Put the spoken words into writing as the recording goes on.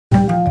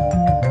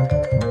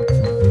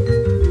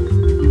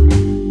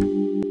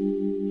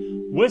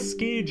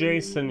Whiskey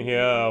Jason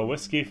here,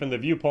 whiskey from the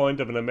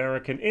viewpoint of an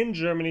American in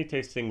Germany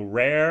tasting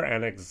rare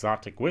and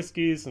exotic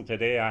whiskeys. And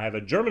today I have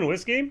a German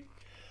whiskey,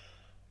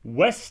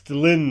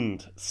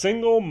 Westlind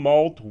Single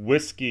Malt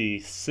Whiskey,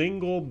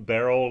 Single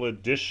Barrel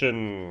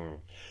Edition.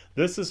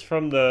 This is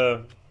from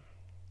the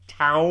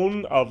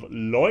town of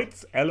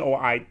Loitz,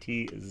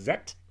 L-O-I-T-Z.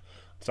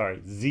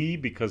 Sorry, Z,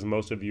 because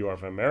most of you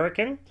are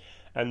American.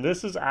 And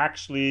this is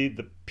actually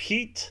the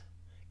peat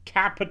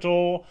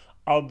capital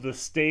of the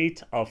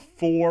state of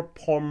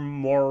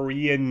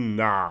Vorpommern.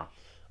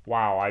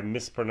 Wow, I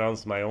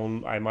mispronounced my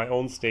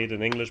own state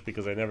in English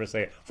because I never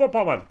say it.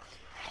 Vorpommern.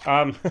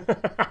 I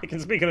can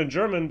speak it in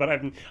German, but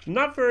I'm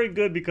not very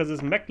good because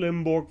it's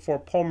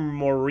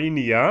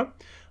Mecklenburg-Vorpommern.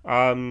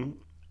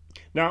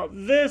 Now,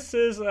 this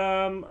is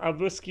a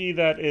whiskey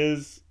that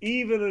is,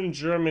 even in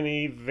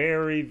Germany,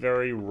 very,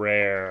 very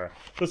rare.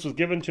 This was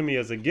given to me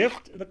as a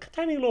gift. The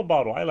tiny little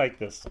bottle. I like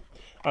this.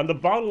 And the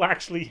bottle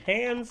actually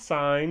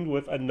hand-signed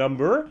with a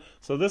number.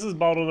 So this is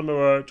bottle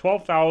number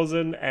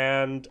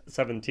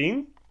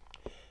 12,017.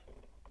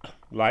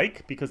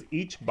 Because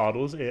each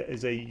bottle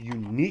is a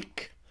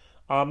unique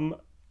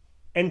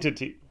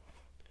entity.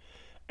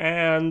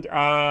 And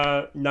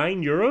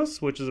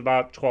 €9, which is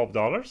about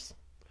 $12.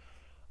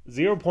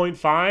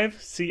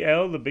 0.5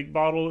 CL, the big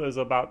bottle, is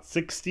about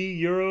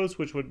 €60,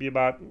 which would be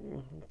about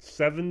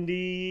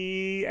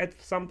 70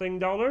 at something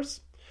dollars.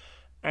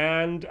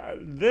 And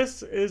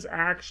this is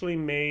actually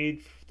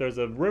made, there's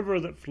a river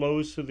that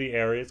flows through the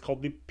area. It's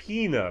called the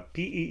Peene,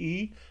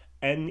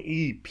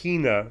 P-E-E-N-E,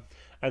 Peene.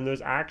 And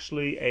there's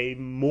actually a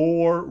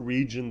Moor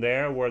region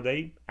there where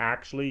they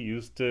actually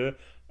used to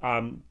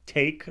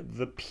take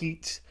the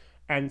peat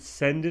and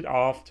send it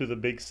off to the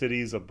big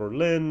cities of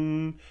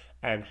Berlin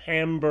and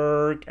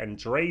Hamburg and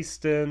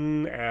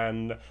Dresden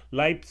and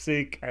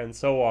Leipzig and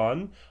so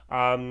on,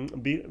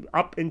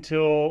 up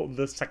until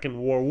the Second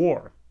World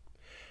War.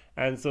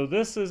 And so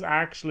this is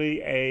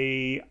actually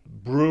a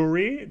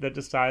brewery that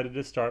decided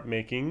to start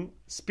making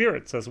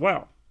spirits as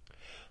well.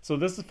 So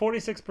this is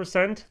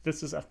 46%.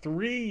 This is a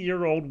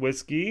 3-year-old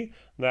whiskey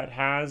that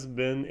has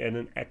been in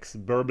an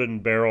ex-bourbon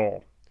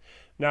barrel.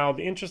 Now,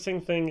 the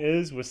interesting thing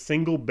is with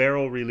single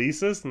barrel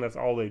releases, and that's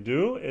all they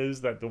do,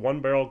 is that the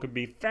one barrel could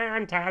be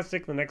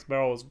fantastic, the next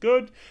barrel is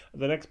good,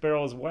 the next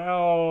barrel is,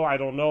 well, I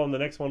don't know, and the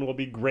next one will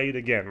be great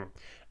again.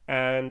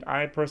 And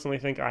I personally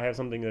think I have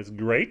something that's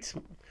great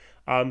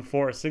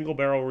for a single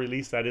barrel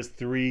release that is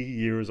 3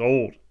 years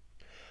old.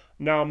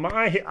 Now,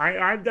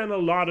 I've done a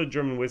lot of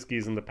German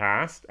whiskeys in the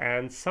past,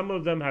 and some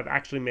of them have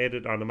actually made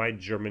it onto my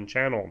German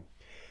channel.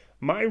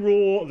 My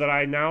rule that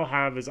I now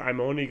have is I'm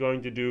only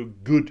going to do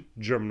good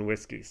German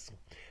whiskeys.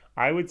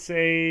 I would say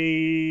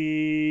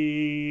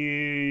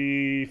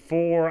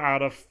 4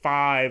 out of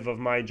 5 of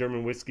my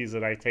German whiskeys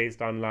that I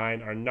taste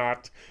online are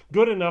not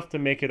good enough to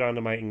make it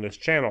onto my English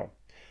channel.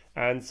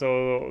 And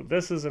so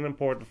this is an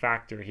important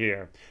factor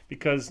here,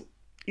 because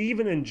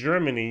even in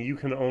Germany, you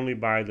can only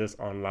buy this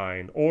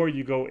online, or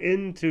you go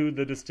into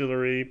the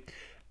distillery.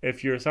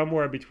 If you're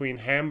somewhere between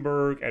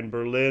Hamburg and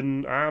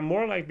Berlin,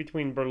 more like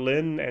between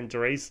Berlin and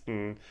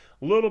Dresden,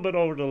 a little bit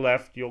over to the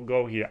left, you'll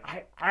go here.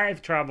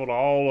 I've traveled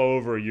all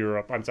over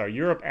Europe. I'm sorry,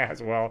 Europe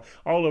as well,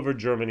 all over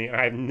Germany.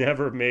 I've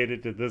never made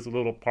it to this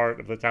little part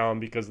of the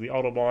town because the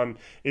Autobahn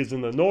is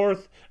in the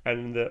north and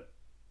in the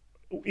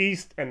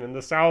east and in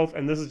the south,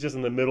 and this is just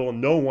in the middle,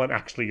 and no one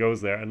actually goes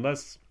there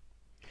unless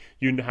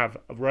you have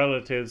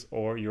relatives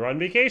or you're on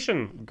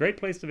vacation. Great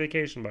place to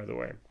vacation, by the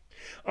way.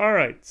 All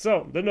right,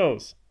 so the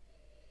nose.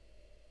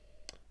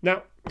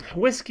 Now,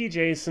 Whiskey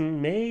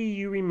Jason, may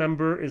you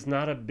remember, is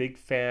not a big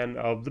fan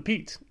of the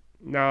peat.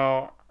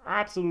 Now,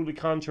 absolutely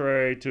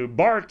contrary to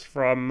Bart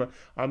from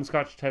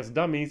Scotch Test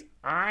Dummies,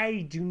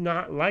 I do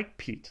not like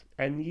peat.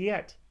 And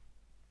yet,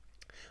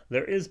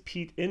 there is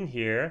peat in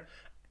here,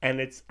 and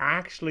it's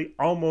actually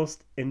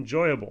almost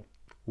enjoyable.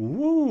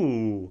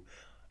 Ooh,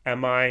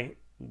 am I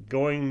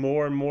going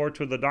more and more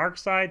to the dark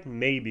side?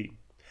 Maybe.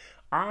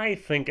 I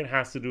think it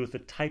has to do with the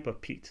type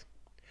of peat.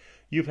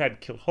 You've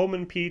had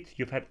Kilchoman peat,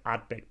 you've had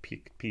Ardbeg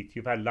peat,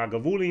 you've had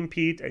Lagavulin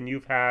peat, and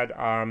you've had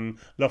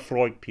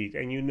Lafroig peat,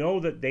 and you know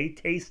that they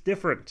taste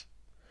different.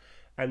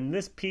 And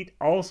this peat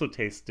also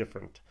tastes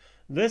different.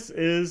 This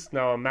is,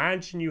 now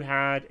imagine you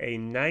had a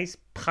nice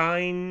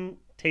pine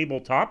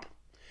tabletop,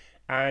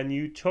 and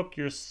you took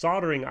your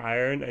soldering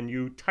iron and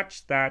you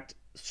touched that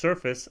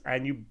surface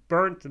and you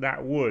burnt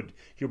that wood.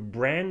 You're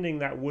branding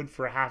that wood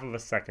for half of a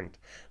second.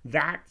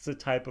 That's the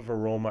type of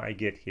aroma I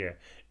get here.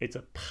 It's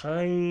a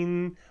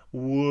pine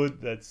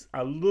wood that's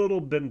a little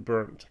bit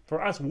burnt.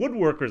 For us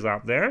woodworkers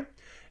out there,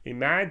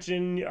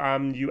 imagine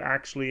you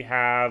actually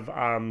have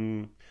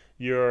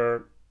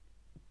you're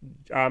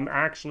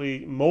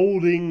actually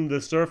molding the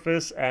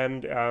surface,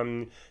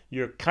 and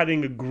you're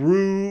cutting a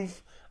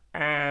groove,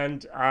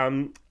 and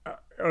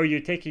or you're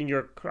taking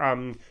your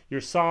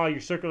saw,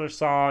 your circular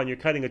saw, and you're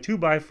cutting a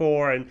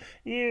 2x4,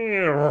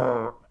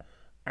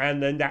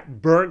 and then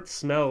that burnt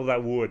smell of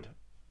that wood.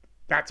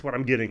 That's what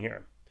I'm getting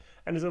here.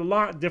 And it's a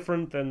lot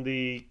different than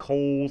the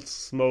coal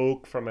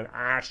smoke from an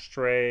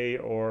ashtray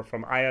or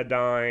from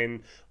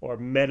iodine or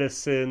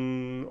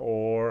medicine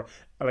or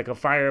like a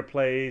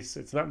fireplace.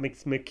 It's not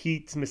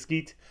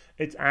mesquite.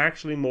 It's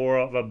actually more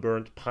of a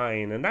burnt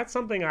pine. And that's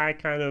something I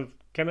kind of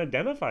can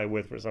identify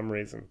with for some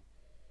reason.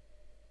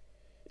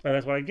 And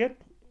that's what I get.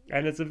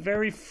 And it's a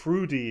very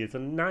fruity, it's a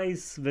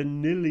nice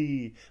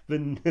vanillic,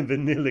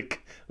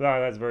 wow,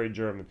 that's very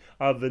German,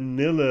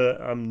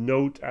 vanilla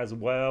note as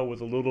well,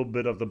 with a little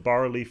bit of the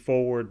barley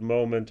forward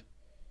moment.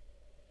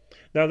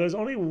 Now, there's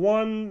only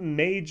one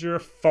major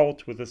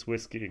fault with this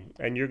whiskey,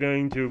 and you're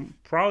going to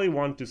probably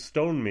want to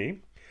stone me.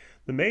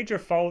 The major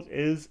fault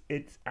is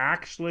it's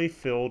actually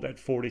filled at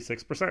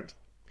 46%.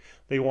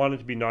 They want it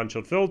to be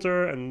non-chilled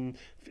filter, and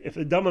if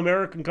a dumb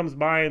American comes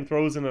by and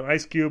throws in an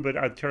ice cube but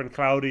it turned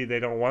cloudy,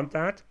 they don't want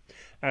that.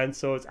 And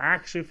so it's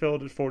actually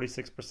filled at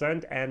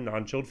 46% and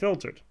non-chilled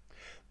filtered.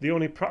 The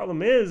only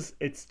problem is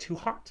it's too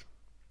hot.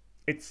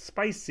 It's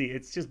spicy.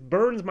 It just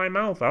burns my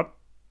mouth up.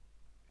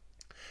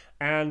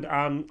 And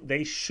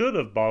they should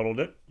have bottled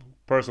it,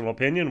 personal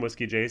opinion,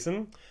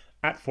 WhiskyJason,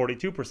 at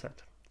 42%.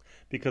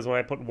 Because when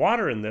I put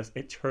water in this,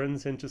 it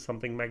turns into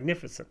something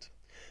magnificent.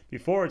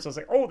 Before, it's just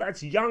like, oh,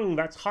 that's young,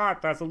 that's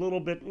hot, that's a little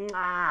bit,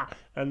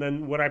 and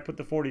then when I put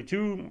the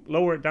 42,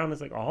 lower it down,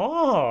 it's like,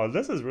 oh,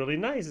 this is really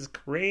nice. It's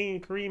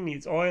creamy,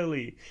 it's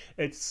oily,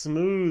 it's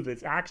smooth.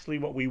 It's actually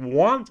what we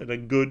want in a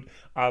good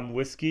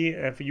whiskey.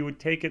 If you would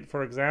take it,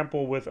 for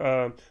example, with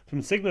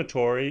from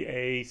Signatory,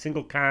 a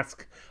single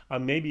cask,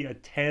 maybe a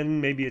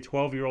 10, maybe a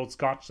 12-year-old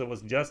Scotch that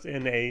was just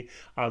in a,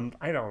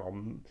 I don't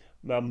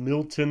know,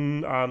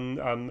 Milton,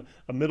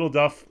 a Middle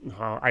Duff.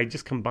 I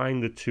just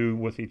combined the two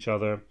with each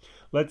other.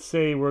 Let's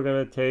say we're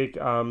going to take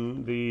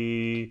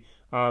the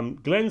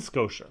Glen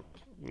Scotia.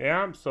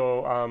 Yeah,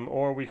 so,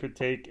 or we could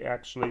take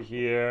actually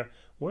here,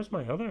 where's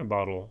my other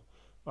bottle?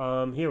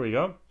 Here we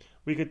go.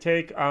 We could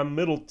take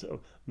Milton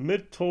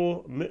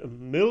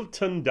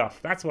Duff.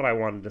 That's what I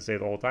wanted to say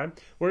the whole time.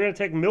 We're going to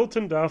take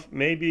Milton Duff,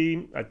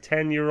 maybe a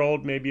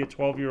 10-year-old, maybe a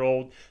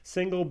 12-year-old,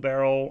 single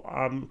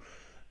barrel,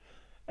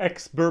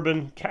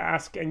 ex-bourbon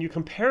cask, and you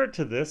compare it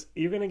to this,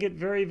 you're going to get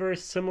very, very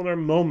similar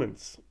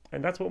moments.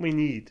 And that's what we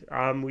need.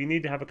 We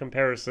need to have a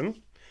comparison.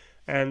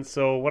 And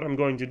so what I'm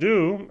going to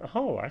do,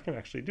 I can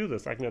actually do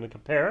this. I'm going to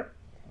compare,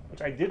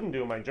 which I didn't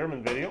do in my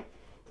German video.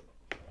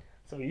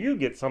 So you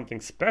get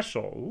something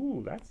special.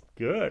 Ooh, that's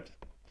good.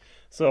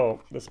 So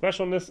the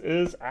specialness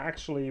is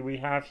actually, we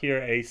have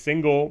here a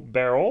single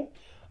barrel.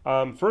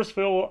 First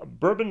fill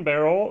bourbon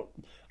barrel,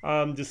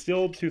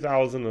 distilled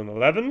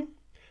 2011.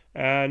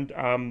 And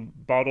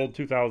bottled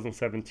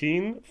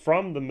 2017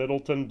 from the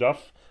Middleton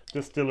Duff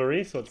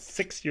Distillery. So it's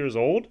 6 years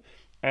old,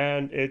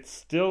 and it's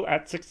still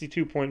at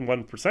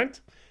 62.1%,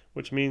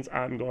 which means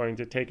I'm going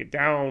to take it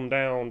down.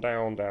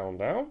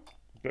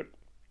 Good.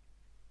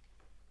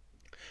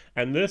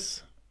 And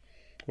this,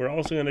 we're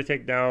also going to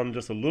take down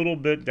just a little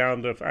bit,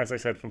 down to, as I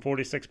said, from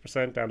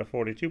 46% down to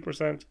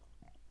 42%.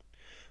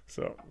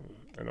 So,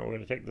 and we're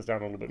going to take this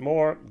down a little bit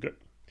more. Good.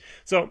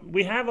 So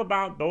we have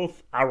about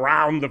both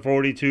around the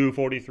 42,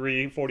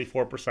 43,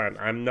 44%.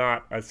 I'm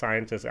not a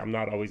scientist. I'm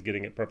not always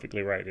getting it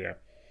perfectly right here.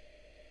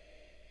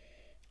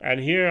 And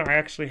here I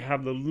actually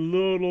have the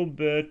little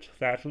bit,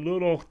 that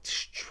little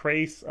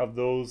trace of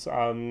those,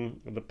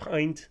 the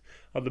pint,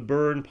 of the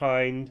burn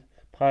pine.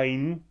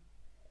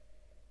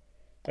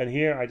 And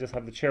here I just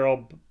have the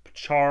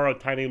char, a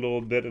tiny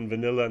little bit, and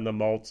vanilla in the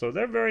malt. So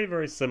they're very,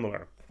 very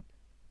similar.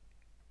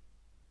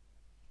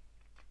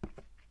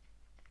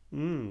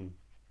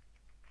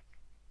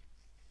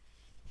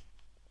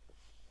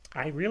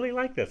 I really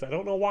like this. I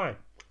don't know why.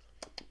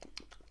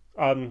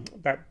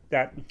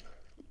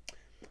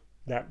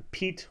 That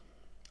peat,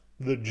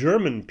 the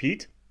German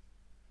peat,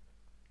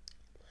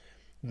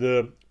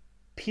 the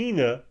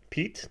Peene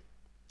peat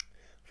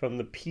from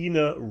the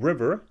Peene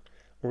River,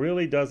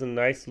 really does a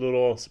nice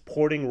little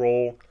supporting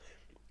role.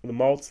 The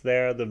malt's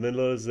there, the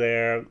vanilla is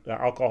there, the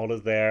alcohol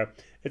is there.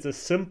 It's a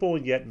simple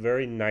yet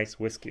very nice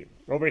whiskey.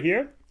 Over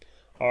here,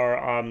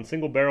 our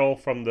single barrel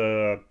from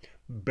the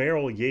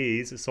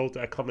Barreliers is sold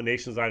to a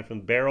combination design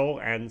from barrel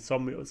and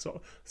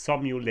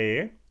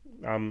sommelier.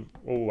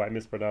 I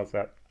mispronounced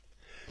that.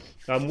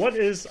 What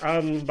is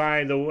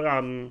by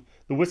the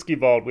Whiskey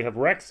Vault? We have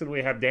Rex and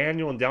we have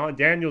Daniel, and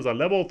Daniel's a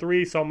level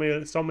 3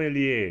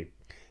 sommelier.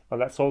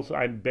 That's also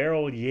a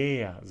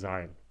Barrelier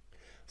design.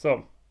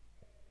 So,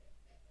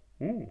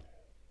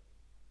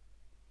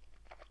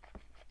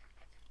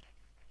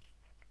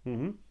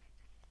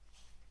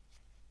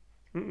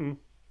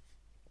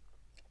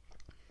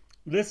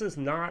 This is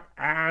not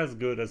as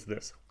good as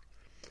this,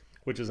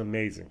 which is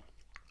amazing.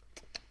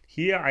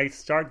 Here I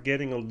start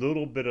getting a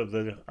little bit of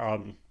the,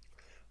 I'm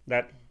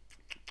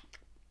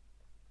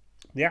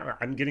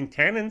getting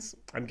tannins.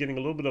 I'm getting a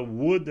little bit of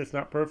wood that's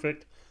not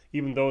perfect,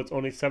 even though it's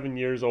only 6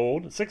 years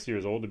old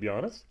to be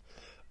honest.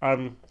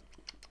 And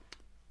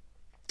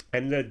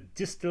the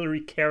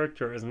distillery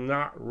character is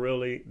not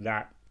really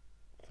that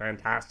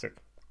fantastic.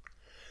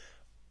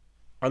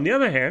 On the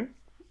other hand,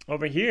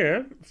 over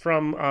here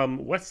from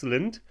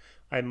Westlind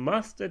I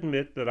must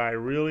admit that I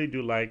really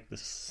do like the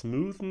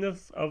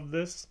smoothness of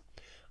this.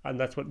 And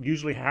that's what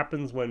usually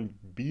happens when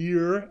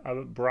beer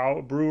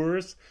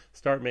brewers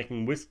start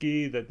making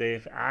whiskey, that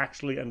they've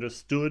actually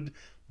understood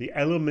the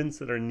elements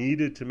that are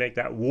needed to make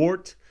that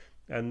wort,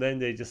 and then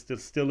they just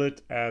distill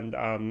it and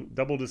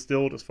double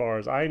distilled as far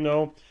as I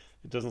know.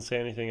 It doesn't say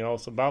anything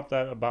else about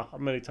that, about how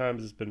many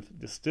times it's been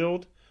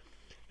distilled.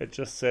 It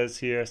just says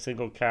here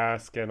single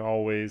cask and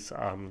always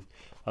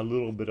a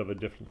little bit of a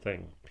different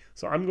thing.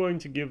 So I'm going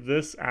to give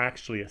this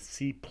actually a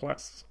C+.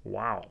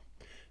 Wow.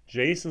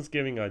 Jason's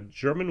giving a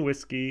German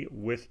whiskey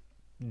with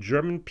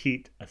German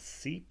peat a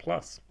C+.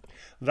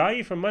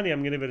 Value for money,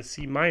 I'm going to give it a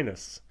C-.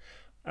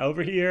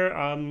 Over here,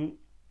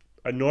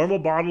 a normal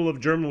bottle of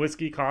German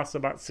whiskey costs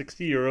about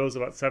 60 euros,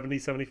 about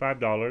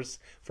 $75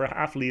 for a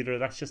half liter.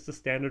 That's just the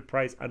standard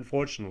price,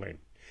 unfortunately.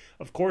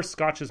 Of course,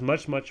 Scotch is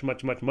much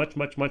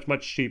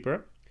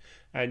cheaper,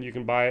 and you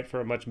can buy it for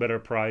a much better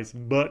price.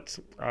 But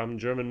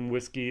German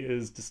whiskey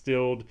is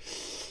distilled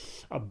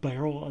a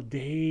barrel a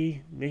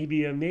day,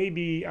 maybe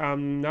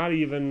not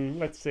even,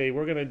 let's say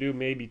we're going to do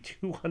maybe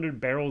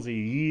 200 barrels a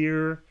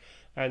year.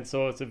 And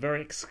so it's a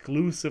very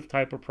exclusive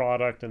type of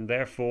product, and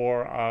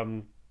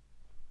therefore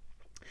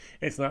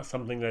it's not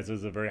something that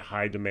there's a very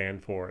high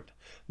demand for it.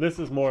 This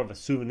is more of a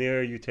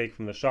souvenir you take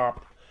from the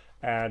shop.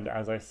 And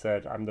as I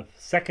said, I'm the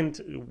second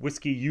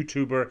whiskey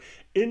YouTuber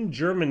in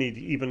Germany to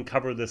even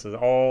cover this at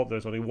all.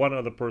 There's only one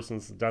other person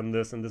that's done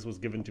this, and this was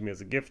given to me as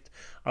a gift.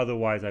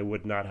 Otherwise, I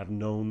would not have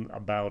known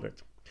about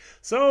it.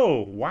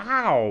 So,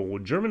 wow,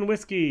 German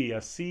whiskey,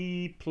 a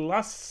C+,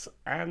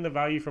 and the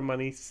value for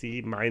money,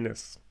 C-.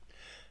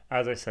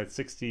 As I said,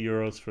 60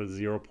 euros for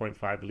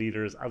 0.5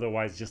 liters,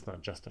 otherwise just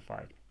not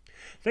justified.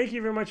 Thank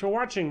you very much for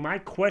watching. My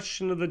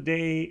question of the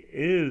day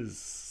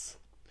is,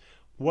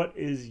 what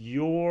is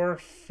your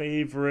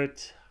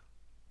favorite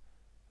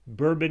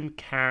bourbon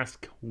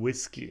cask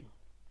whiskey?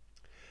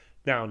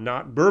 Now,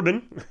 not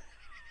bourbon.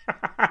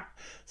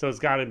 So it's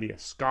got to be a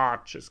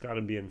Scotch. It's got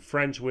to be in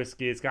French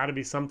whiskey. It's got to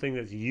be something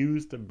that's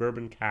used a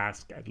bourbon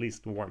cask at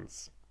least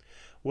once.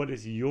 What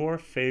is your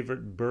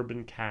favorite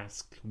bourbon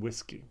cask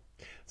whiskey?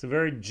 It's a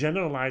very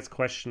generalized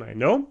question, I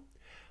know.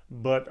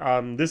 But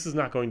this is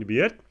not going to be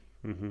it.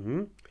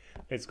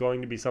 It's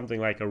going to be something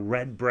like a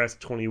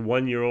Redbreast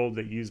 21-year-old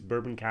that used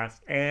bourbon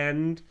cask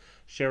and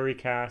sherry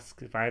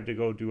cask. If I had to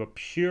go do a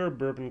pure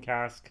bourbon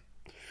cask,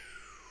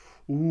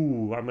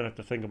 ooh, I'm going to have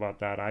to think about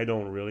that. I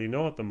don't really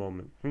know at the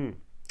moment.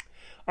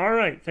 All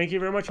right, thank you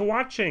very much for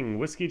watching.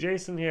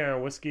 WhiskyJason here,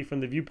 whiskey from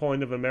the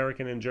viewpoint of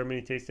American and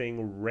Germany,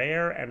 tasting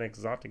rare and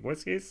exotic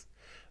whiskeys.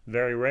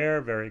 Very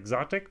rare, very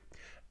exotic.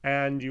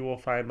 And you will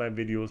find my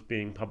videos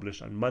being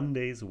published on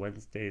Mondays,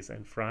 Wednesdays,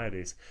 and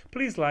Fridays.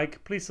 Please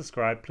like, please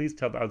subscribe, please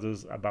tell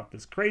others about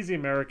this crazy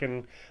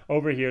American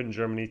over here in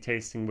Germany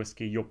tasting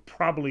whiskey you'll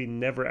probably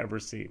never ever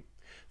see.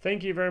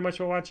 Thank you very much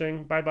for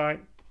watching. Bye-bye.